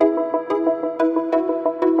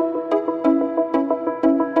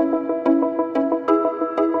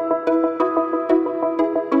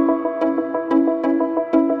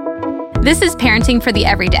This is Parenting for the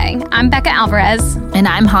Everyday. I'm Becca Alvarez. And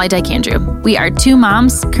I'm Holly Dyke-Andrew. We are two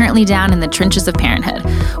moms currently down in the trenches of parenthood.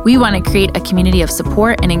 We want to create a community of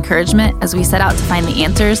support and encouragement as we set out to find the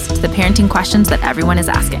answers to the parenting questions that everyone is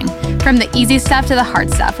asking. From the easy stuff to the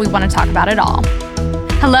hard stuff, we want to talk about it all.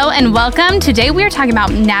 Hello and welcome. Today we are talking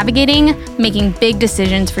about navigating making big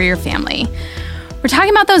decisions for your family. We're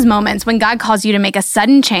talking about those moments when God calls you to make a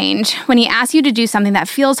sudden change, when he asks you to do something that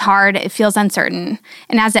feels hard, it feels uncertain,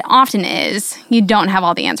 and as it often is, you don't have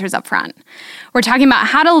all the answers up front. We're talking about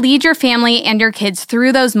how to lead your family and your kids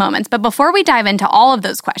through those moments, but before we dive into all of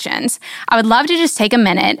those questions, I would love to just take a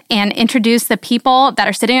minute and introduce the people that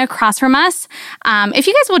are sitting across from us. If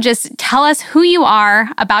you guys will just tell us who you are,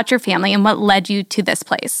 about your family, and what led you to this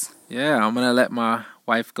place. Yeah, I'm going to let my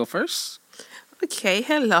wife go first. Okay,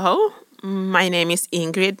 hello. My name is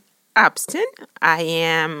Ingrid Abston. I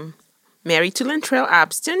am married to Lentrail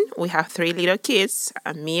Abston. We have 3 little kids,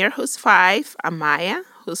 Amir, who's 5, Amaya,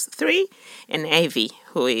 who's 3, and Avi,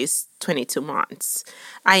 who is 22 months.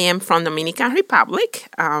 I am from Dominican Republic.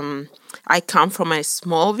 I come from a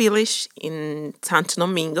small village in Santo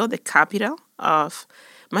Domingo, the capital of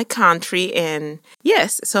my country. And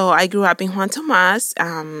yes, so I grew up in Juan Tomas,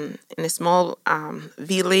 in a small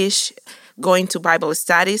village, going to Bible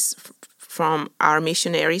studies from our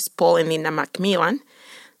missionaries, Paul and Linda Macmillan.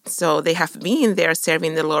 So they have been there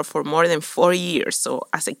serving the Lord for more than 4 years. So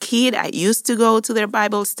as a kid, I used to go to their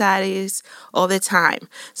Bible studies all the time.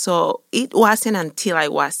 So it wasn't until I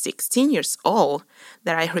was 16 years old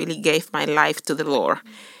that I really gave my life to the Lord.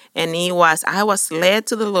 And I was led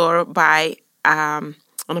to the Lord by an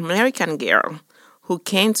American girl who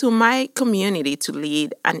came to my community to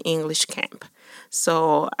lead an English camp.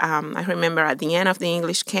 So I remember at the end of the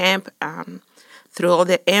English camp, through all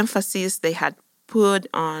the emphasis they had put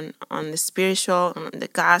on the spiritual, on the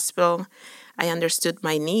gospel, I understood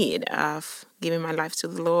my need of giving my life to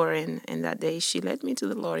the Lord. And that day she led me to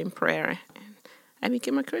the Lord in prayer. And I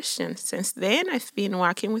became a Christian. Since then, I've been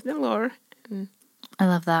walking with the Lord. I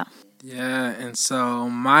love that. Yeah, and so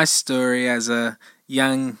my story as a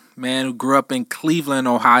young man who grew up in Cleveland,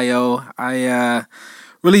 Ohio, I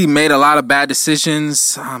really made a lot of bad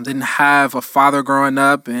decisions. Didn't have a father growing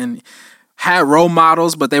up and had role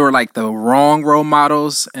models, but they were like the wrong role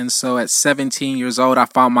models. And so at 17 years old, I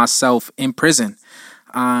found myself in prison,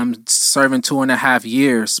 serving 2.5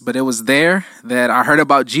 years. But it was there that I heard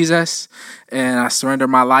about Jesus and I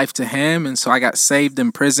surrendered my life to him. And so I got saved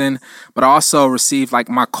in prison, but I also received like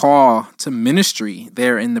my call to ministry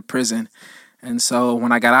there in the prison. And so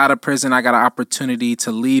when I got out of prison, I got an opportunity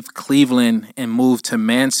to leave Cleveland and move to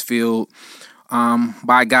Mansfield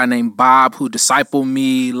by a guy named Bob, who discipled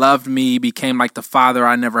me, loved me, became like the father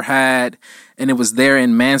I never had. And it was there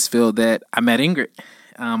in Mansfield that I met Ingrid.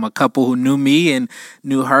 A couple who knew me and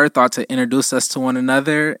knew her thought to introduce us to one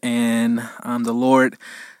another. And the Lord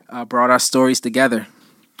brought our stories together.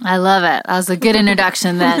 I love it. That was a good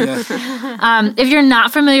introduction then. If you're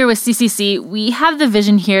not familiar with CCC, we have the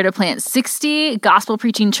vision here to plant 60 gospel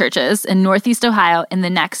preaching churches in Northeast Ohio in the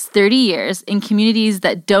next 30 years in communities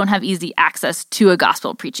that don't have easy access to a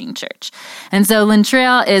gospel preaching church. And so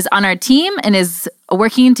Lentrail is on our team and is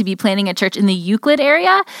working to be planting a church in the Euclid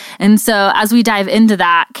area. And so as we dive into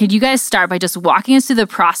that, could you guys start by just walking us through the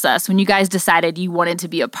process when you guys decided you wanted to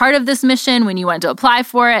be a part of this mission, when you wanted to apply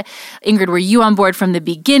for it? Ingrid, were you on board from the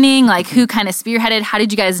beginning? Like, who kind of spearheaded? How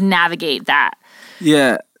did you guys navigate that?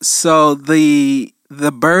 Yeah, so the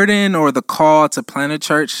burden or the call to plant a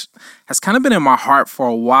church has kind of been in my heart for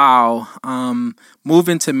a while.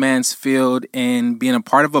 Moving to Mansfield and being a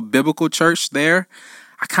part of a biblical church there,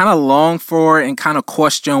 I kind of long for and kind of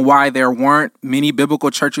question why there weren't many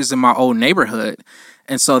biblical churches in my old neighborhood.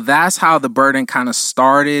 And so that's how the burden kind of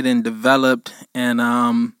started and developed. And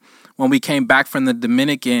when we came back from the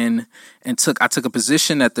Dominican and I took a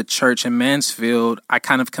position at the church in Mansfield, I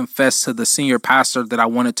kind of confessed to the senior pastor that I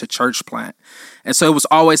wanted to church plant. And so it was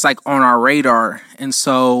always like on our radar. And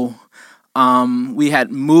so we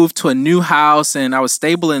had moved to a new house and I was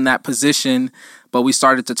stable in that position. But we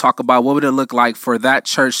started to talk about what would it look like for that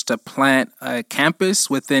church to plant a campus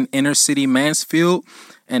within inner city Mansfield.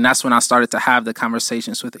 And that's when I started to have the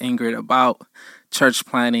conversations with Ingrid about church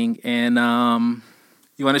planting. And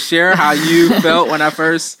you want to share how you felt when I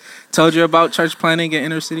first told you about church planting in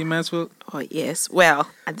inner city Mansfield? Oh, yes. Well,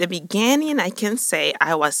 at the beginning, I can say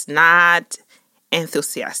I was not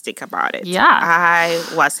enthusiastic about it. Yeah. I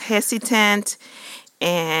was hesitant.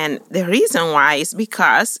 And the reason why is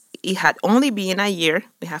because it had only been a year.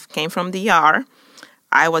 We came from the DR.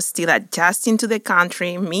 I was still adjusting to the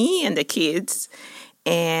country, me and the kids.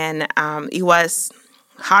 And it was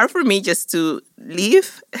hard for me just to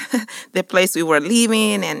leave the place we were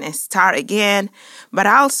living and start again. But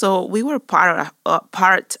also, we were part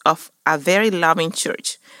of a very loving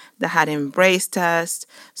church that had embraced us,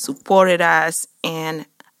 supported us, and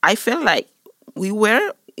I felt like we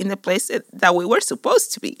were in the place that we were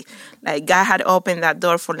supposed to be. Like God had opened that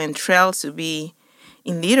door for Lentrail to be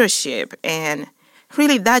in leadership, and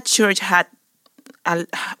really that church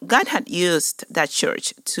God had used that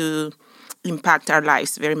church to impact our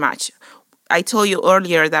lives very much. I told you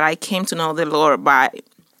earlier that I came to know the Lord by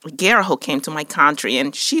a girl who came to my country,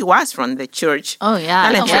 and she was from the church. Oh,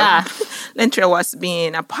 yeah. Lentrail was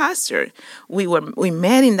being a pastor. We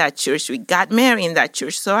met in that church. We got married in that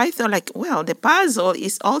church. So I thought, like, well, the puzzle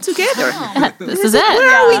is all together. This is it.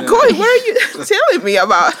 Where are we going? Where are you telling me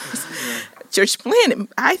about church planning?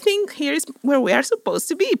 I think here's where we are supposed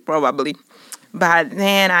to be, probably. But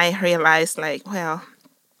then I realized, like, well,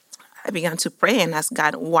 I began to pray and ask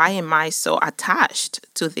God, why am I so attached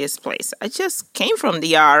to this place? I just came from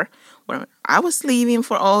the DR where I was living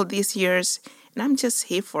for all these years, and I'm just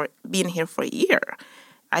being here for a year.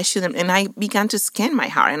 I shouldn't. And I began to scan my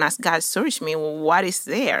heart and ask God, search me, well, what is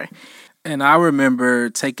there? And I remember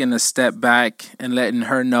taking a step back and letting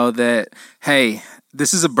her know that, hey,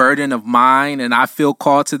 this is a burden of mine and I feel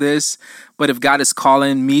called to this. But if God is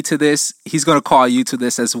calling me to this, he's going to call you to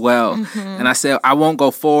this as well. Mm-hmm. And I said, I won't go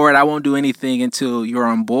forward. I won't do anything until you're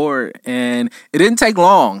on board. And it didn't take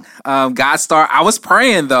long. I was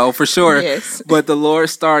praying though, for sure. Yes. But the Lord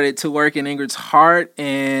started to work in Ingrid's heart.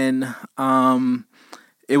 And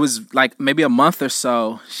it was like maybe a month or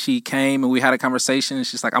so, she came and we had a conversation and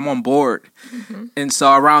she's like, I'm on board. Mm-hmm. And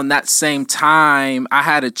so around that same time, I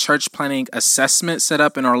had a church planning assessment set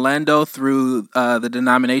up in Orlando through the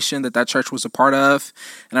denomination that church was a part of.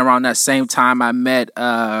 And around that same time, I met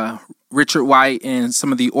Richard White and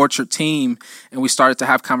some of the Orchard team, and we started to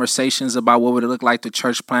have conversations about what would it look like to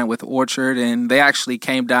church plant with Orchard. And they actually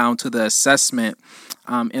came down to the assessment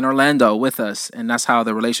in Orlando with us, and that's how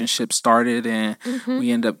the relationship started, and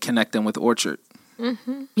we ended up connecting with Orchard.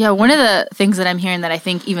 Mm-hmm. Yeah, one of the things that I'm hearing that I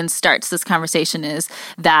think even starts this conversation is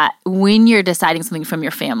that when you're deciding something for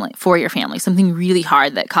your family, something really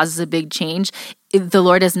hard that causes a big change, the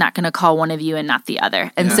Lord is not going to call one of you and not the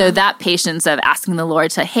other. And so that patience of asking the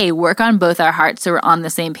Lord to, hey, work on both our hearts so we're on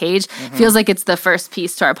the same page, feels like it's the first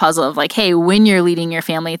piece to our puzzle of like, hey, when you're leading your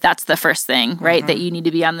family, that's the first thing, right? That you need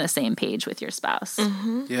to be on the same page with your spouse.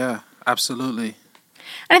 Mm-hmm. Yeah, absolutely.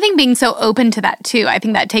 And I think being so open to that too, I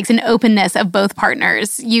think that takes an openness of both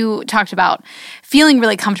partners. You talked about feeling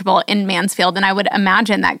really comfortable in Mansfield, and I would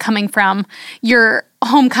imagine that coming from your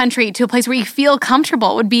home country to a place where you feel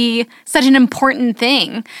comfortable would be such an important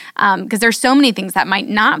thing, because there's so many things that might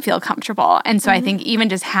not feel comfortable. And so I think even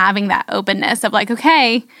just having that openness of like,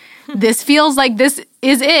 okay, this feels like this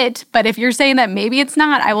is it, but if you're saying that maybe it's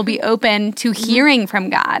not, I will be open to hearing from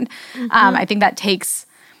God. I think that takes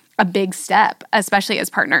a big step, especially as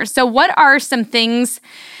partners. So what are some things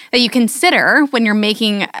that you consider when you're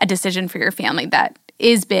making a decision for your family that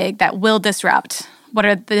is big, that will disrupt? What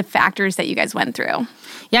are the factors that you guys went through?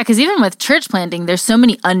 Yeah, because even with church planting, there's so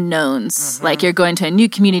many unknowns. Like you're going to a new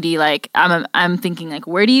community. Like I'm thinking, like,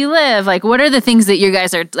 where do you live? Like, what are the things that you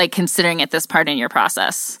guys are like considering at this part in your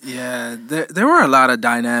process? Yeah, there were a lot of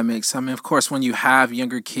dynamics. I mean, of course, when you have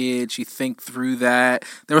younger kids, you think through that.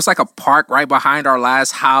 There was like a park right behind our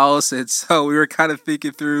last house, and so we were kind of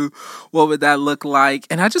thinking through what would that look like.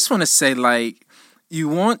 And I just want to say, like, you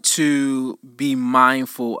want to be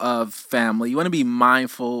mindful of family. You want to be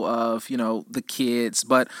mindful of, the kids.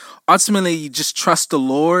 But ultimately, you just trust the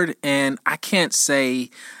Lord. And I can't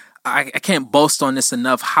boast on this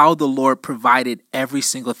enough how the Lord provided every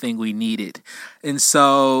single thing we needed. And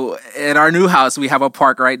so at our new house, we have a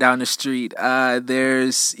park right down the street.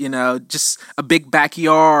 There's, just a big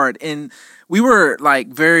backyard. And we were like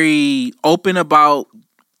very open about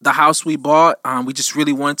the house we bought. We just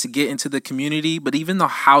really wanted to get into the community, but even the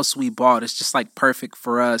house we bought is just like perfect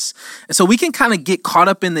for us. And so we can kind of get caught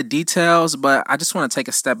up in the details, but I just want to take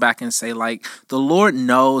a step back and say, like, the Lord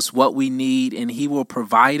knows what we need and he will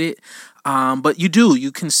provide it. But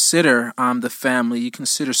you consider the family, you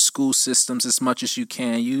consider school systems as much as you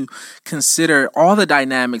can. You consider all the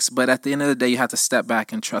dynamics, but at the end of the day, you have to step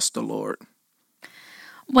back and trust the Lord.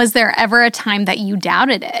 Was there ever a time that you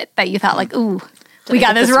doubted it, that you thought like, ooh, we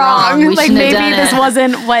got this wrong. Like maybe this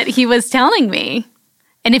wasn't what he was telling me.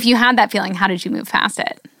 And if you had that feeling, how did you move past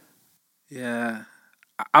it? Yeah,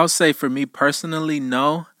 I would say for me personally,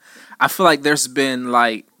 no. I feel like there's been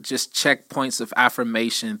like just checkpoints of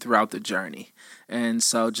affirmation throughout the journey. And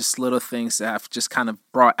so just little things that have just kind of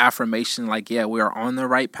brought affirmation like, yeah, we are on the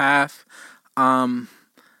right path.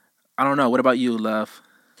 I don't know. What about you, love?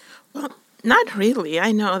 Well, not really.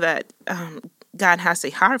 I know that God has a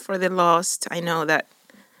heart for the lost. I know that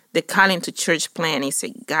the calling to church plan is a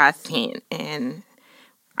God thing. And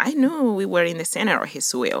I knew we were in the center of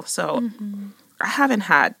his will. So I haven't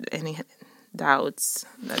had any doubts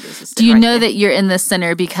that this is Do you right know thing. that you're in the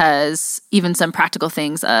center because even some practical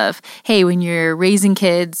things of, hey, when you're raising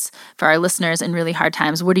kids for our listeners in really hard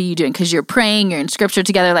times, what are you doing? Because you're praying, you're in scripture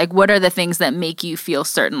together. Like, what are the things that make you feel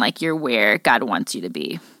certain like you're where God wants you to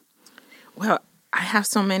be? Well, I have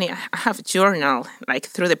so many. I have journal, like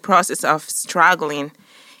through the process of struggling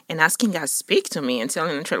and asking God speak to me and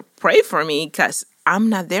telling him to pray for me because I'm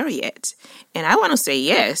not there yet. And I want to say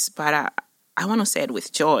yes, but I want to say it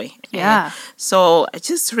with joy. Yeah. And so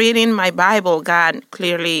just reading my Bible, God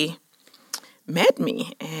clearly met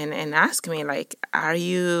me and asked me, like, are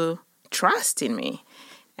you trusting me?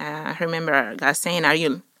 I remember God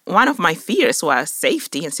saying, one of my fears was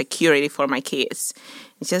safety and security for my kids.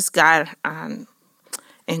 It's just God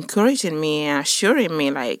encouraging me and assuring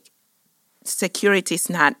me, like, security is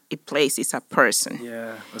not a place, it's a person.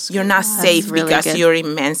 Yeah, you're not safe really because good. you're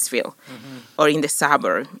in Mansfield or in the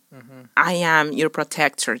suburb. I am your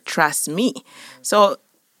protector. Trust me. So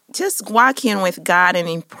just walking with God and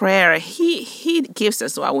in prayer, He gives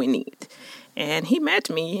us what we need. And He met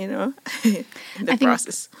me, in the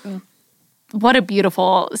process. What a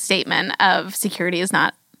beautiful statement of security is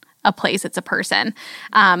not a place, it's a person.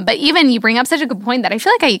 But even you bring up such a good point that I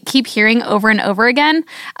feel like I keep hearing over and over again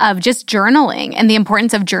of just journaling and the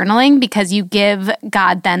importance of journaling because you give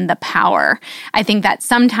God then the power. I think that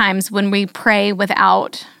sometimes when we pray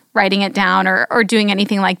without writing it down or doing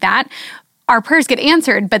anything like that, our prayers get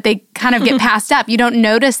answered, but they kind of get passed up. You don't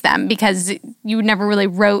notice them because you never really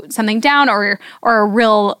wrote something down or a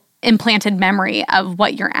real implanted memory of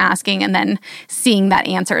what you're asking and then seeing that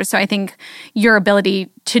answer. So I think your ability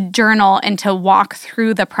to journal and to walk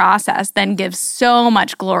through the process then gives so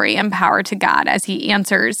much glory and power to God as he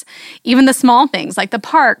answers even the small things like the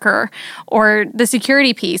park or the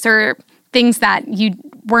security piece or things that you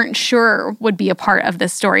weren't sure would be a part of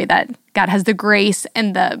this story, that God has the grace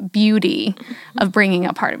and the beauty of bringing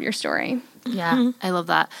a part of your story. Yeah, I love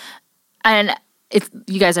that. And if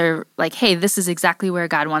you guys are like, hey, this is exactly where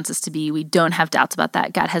God wants us to be, we don't have doubts about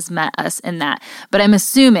that. God has met us in that. But I'm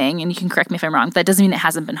assuming, and you can correct me if I'm wrong, that doesn't mean it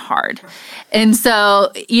hasn't been hard. And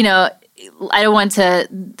so, I don't want to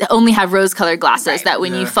only have rose-colored glasses, that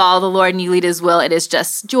when you follow the Lord and you lead his will, it is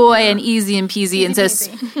just joy and easy and peasy. And so,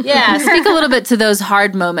 speak a little bit to those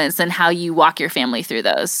hard moments and how you walk your family through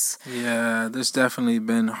those. Yeah, there's definitely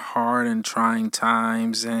been hard and trying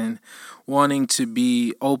times, and wanting to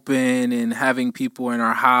be open and having people in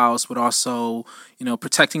our house, but also,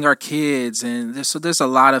 protecting our kids. And there's a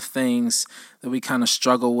lot of things that we kind of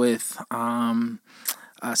struggle with.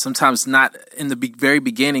 Sometimes not in the very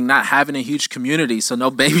beginning, not having a huge community, so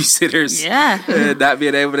no babysitters, not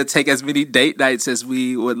being able to take as many date nights as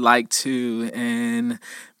we would like to, and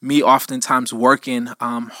me oftentimes working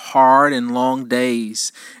hard and long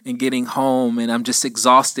days and getting home, and I'm just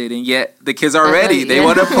exhausted, and yet the kids are ready. They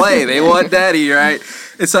want to play. They want daddy, right?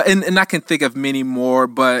 And so, and I can think of many more,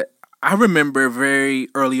 but I remember very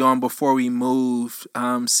early on before we moved,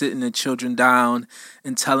 sitting the children down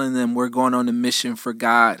and telling them we're going on a mission for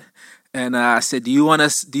God. And I said, do you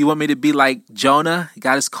want me to be like Jonah?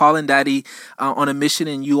 God is calling daddy on a mission,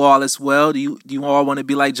 and you all as well. Do you all want to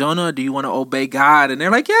be like Jonah, or do you want to obey God? And they're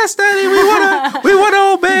like, yes, daddy, we want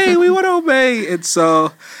to obey. And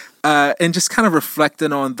so, and just kind of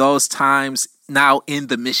reflecting on those times now in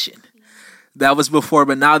the mission. That was before,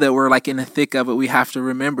 but now that we're like in the thick of it, we have to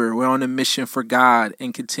remember we're on a mission for God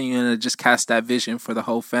and continuing to just cast that vision for the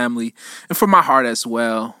whole family and for my heart as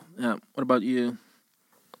well. What about you?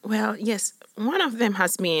 Yes. One of them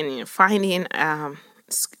has been finding a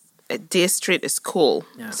district school,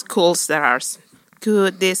 schools that are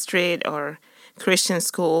good district or Christian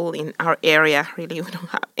school in our area. Really, we don't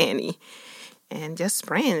have any. And just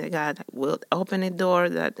praying that God will open a door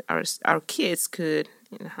that our kids could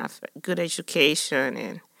have a good education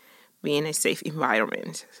and be in a safe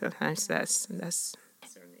environment. Sometimes that's.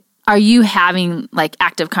 Are you having like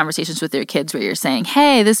active conversations with your kids where you're saying,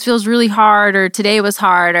 hey, this feels really hard, or today was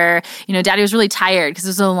hard, or, daddy was really tired because it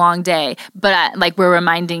was a long day. But like we're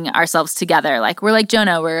reminding ourselves together, like we're like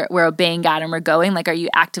Jonah, we're obeying God and we're going. Like, are you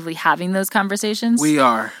actively having those conversations? We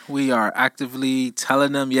are actively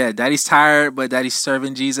telling them, daddy's tired, but daddy's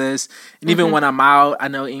serving Jesus. And even when I'm out, I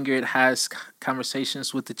know Ingrid has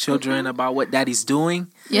conversations with the children about what daddy's doing.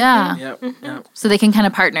 Yeah. Yep. So they can kind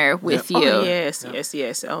of partner with you. Oh, yes.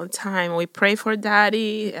 All the time we pray for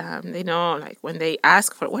daddy. They know, like when they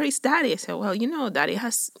ask for, where is daddy? I say, well, daddy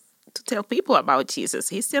has to tell people about Jesus.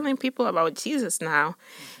 He's telling people about Jesus now.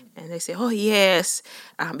 And they say, oh, yes,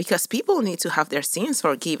 because people need to have their sins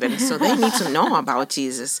forgiven, so they need to know about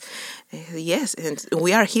Jesus. Yes, and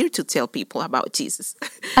we are here to tell people about Jesus.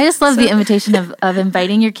 I just love the invitation of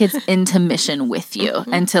inviting your kids into mission with you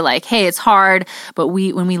and to like, hey, it's hard, but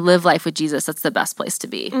when we live life with Jesus, that's the best place to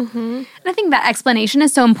be. And I think that explanation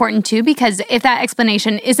is so important too, because if that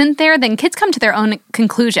explanation isn't there, then kids come to their own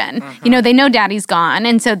conclusion. They know daddy's gone.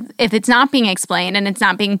 And so if it's not being explained and it's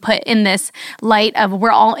not being put in this light of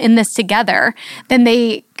we're all in this together, then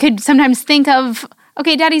they could sometimes think of,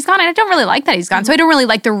 okay, daddy's gone, and I don't really like that he's gone, so I don't really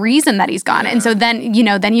like the reason that he's gone. And so then,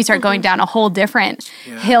 then you start going down a whole different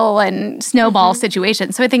hill and snowball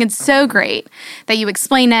situation. So I think it's so great that you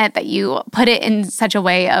explain it, that you put it in such a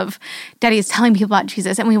way of daddy is telling people about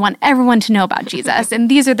Jesus, and we want everyone to know about Jesus. And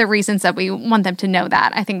these are the reasons that we want them to know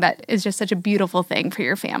that. I think that is just such a beautiful thing for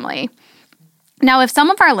your family. Now, if some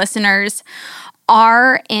of our listeners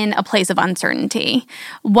are in a place of uncertainty,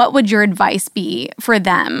 what would your advice be for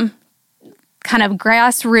them? Kind of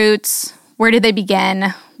grassroots, where do they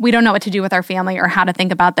begin? We don't know what to do with our family or how to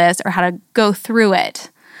think about this or how to go through it.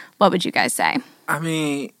 What would you guys say? I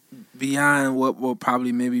mean, beyond what will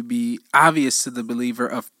probably maybe be obvious to the believer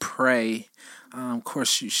of pray. Of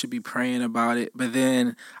course, you should be praying about it. But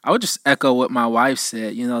then I would just echo what my wife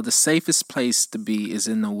said. The safest place to be is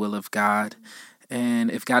in the will of God.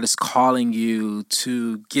 And if God is calling you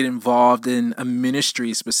to get involved in a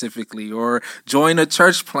ministry specifically or join a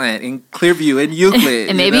church plant in Clearview, in Euclid.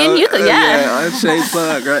 And maybe in Euclid, yeah. Shade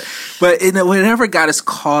plug, right? But whatever God is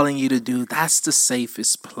calling you to do, that's the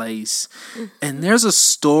safest place. And there's a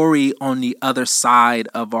story on the other side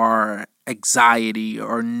of our anxiety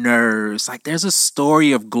or nerves. Like there's a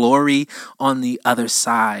story of glory on the other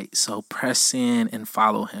side. So press in and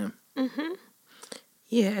follow him.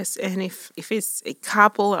 Yes, and if it's a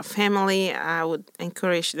couple, a family, I would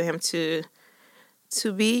encourage them to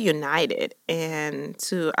be united and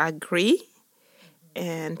to agree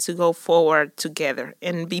and to go forward together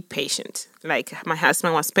and be patient. Like my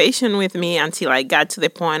husband was patient with me until I got to the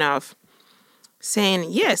point of saying,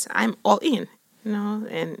 yes, I'm all in,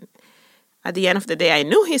 and at the end of the day, I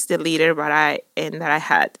knew he's the leader, that I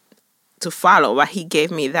had to follow, but he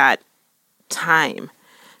gave me that time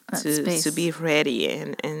to be ready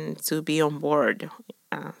and to be on board.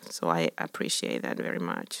 So I appreciate that very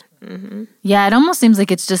much. Yeah, it almost seems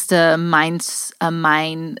like it's just a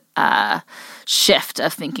mind shift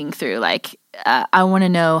of thinking through. Like, I want to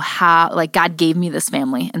know how, like, God gave me this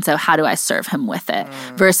family, and so how do I serve him with it?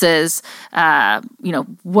 Versus,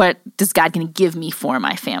 what does God going to give me for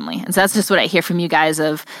my family? And so that's just what I hear from you guys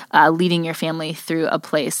of leading your family through a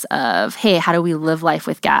place of, hey, how do we live life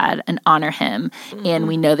with God and honor him? And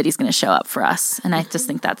we know that he's going to show up for us. And I just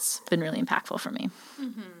think that's been really impactful for me.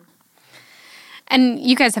 And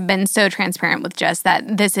you guys have been so transparent with just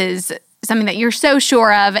that this is something that you're so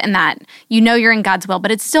sure of and that you're in God's will,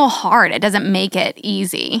 but it's still hard. It doesn't make it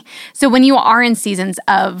easy. So when you are in seasons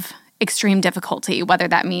of extreme difficulty, whether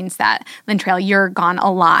that means that, Lentrail, you're gone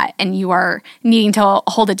a lot and you are needing to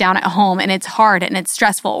hold it down at home and it's hard and it's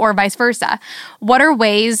stressful, or vice versa, what are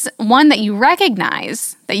ways, one, that you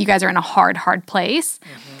recognize that you guys are in a hard place,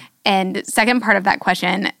 and second part of that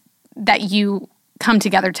question, that you come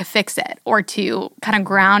together to fix it or to kind of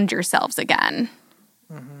ground yourselves again?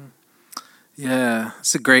 Yeah,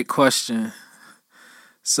 it's a great question.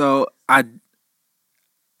 So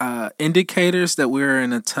indicators that we're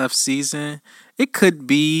in a tough season, it could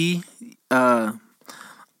be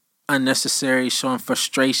unnecessary showing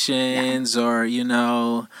frustrations or,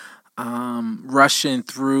 rushing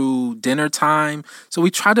through dinner time. So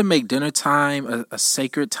we try to make dinner time a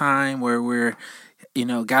sacred time where we're,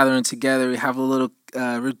 gathering together. We have a little,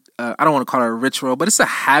 I don't want to call it a ritual, but it's a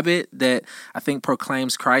habit that I think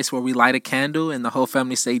proclaims Christ, where we light a candle and the whole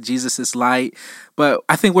family say Jesus is light. But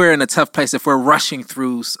I think we're in a tough place if we're rushing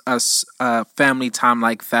through a family time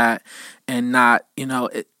like that and not, in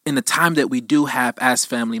the time that we do have as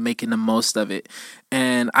family, making the most of it.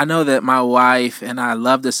 And I know that my wife, and I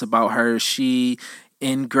love this about her, she,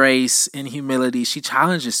 in grace, in humility, she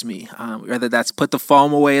challenges me, whether that's put the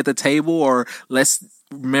phone away at the table or let's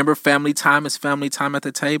remember family time is family time at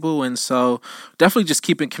the table. And so definitely just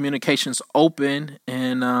keeping communications open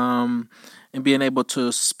and being able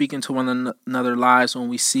to speak into one another's lives when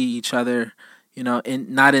we see each other, not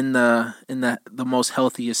in the most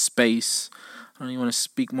healthiest space. I don't you want to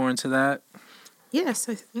speak more into that? Yes,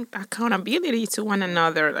 I think accountability to one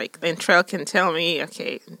another. Like Lentrail can tell me,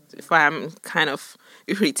 okay, if I'm kind of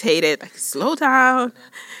irritated, like slow down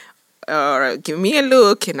or give me a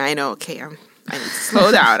look, and I know, okay, I need to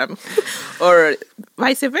slow down. Or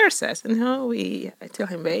vice versa. No, I tell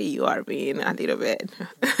him, babe, you are being a little bit.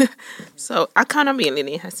 So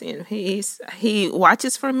accountability has in. He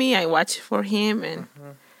watches for me, I watch for him, and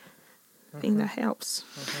I think that helps.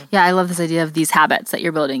 Yeah, I love this idea of these habits that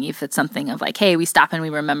you're building. If it's something of like, hey, we stop and we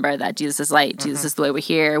remember that Jesus is light, Jesus is the way we're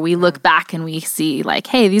here. We look back and we see like,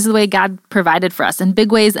 hey, these are the way God provided for us in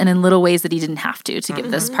big ways and in little ways that he didn't have to give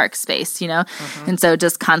this park space, And so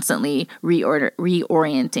just constantly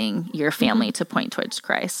reorienting your family to point towards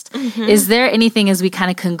Christ. Is there anything as we kind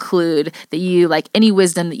of conclude that you, like any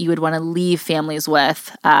wisdom that you would want to leave families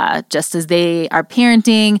with just as they are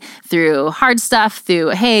parenting through hard stuff,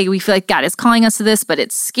 through, hey, we feel like God is calling us to this, but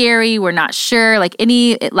it's scary. We're not sure. Like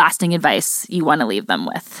any lasting advice you want to leave them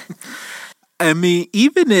with? I mean,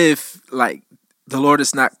 even if like the Lord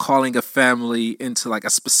is not calling a family into like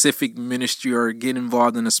a specific ministry or get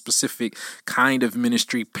involved in a specific kind of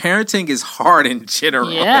ministry, parenting is hard in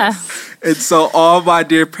general. Yeah. And so all my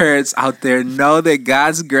dear parents out there, know that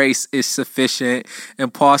God's grace is sufficient.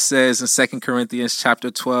 And Paul says in 2 Corinthians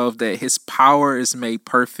chapter 12 that his power is made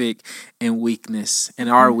perfect in weakness, in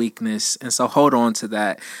our weakness. And so hold on to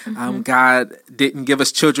that. God didn't give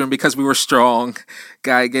us children because we were strong.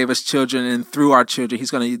 God gave us children, and through our children,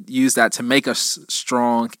 he's going to use that to make us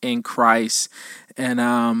strong in Christ.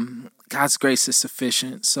 And God's grace is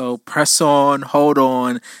sufficient. So press on, hold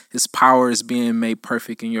on. His power is being made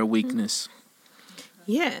perfect in your weakness.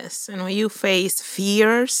 Yes, and when you face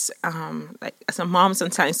fears, like as a mom,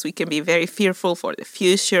 sometimes we can be very fearful for the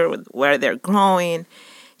future, where they're growing.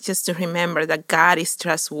 Just to remember that God is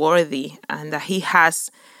trustworthy and that he has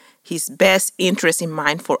his best interest in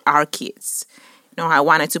mind for our kids. I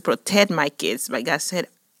wanted to protect my kids, but God said,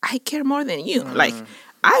 I care more than you. Like,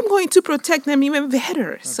 I'm going to protect them even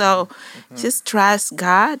better. So just trust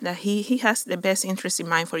God that he has the best interest in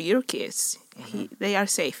mind for your kids. They are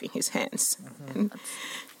safe in his hands.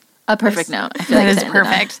 A perfect note. I feel like that is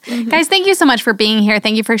perfect. Guys, thank you so much for being here.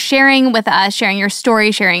 Thank you for sharing with us, sharing your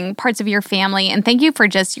story, sharing parts of your family, and thank you for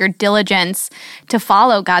just your diligence to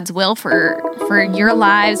follow God's will for your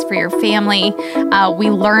lives, for your family.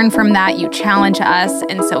 We learn from that. You challenge us,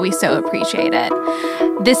 and so we so appreciate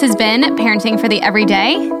it. This has been Parenting for the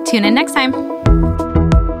Everyday. Tune in next time.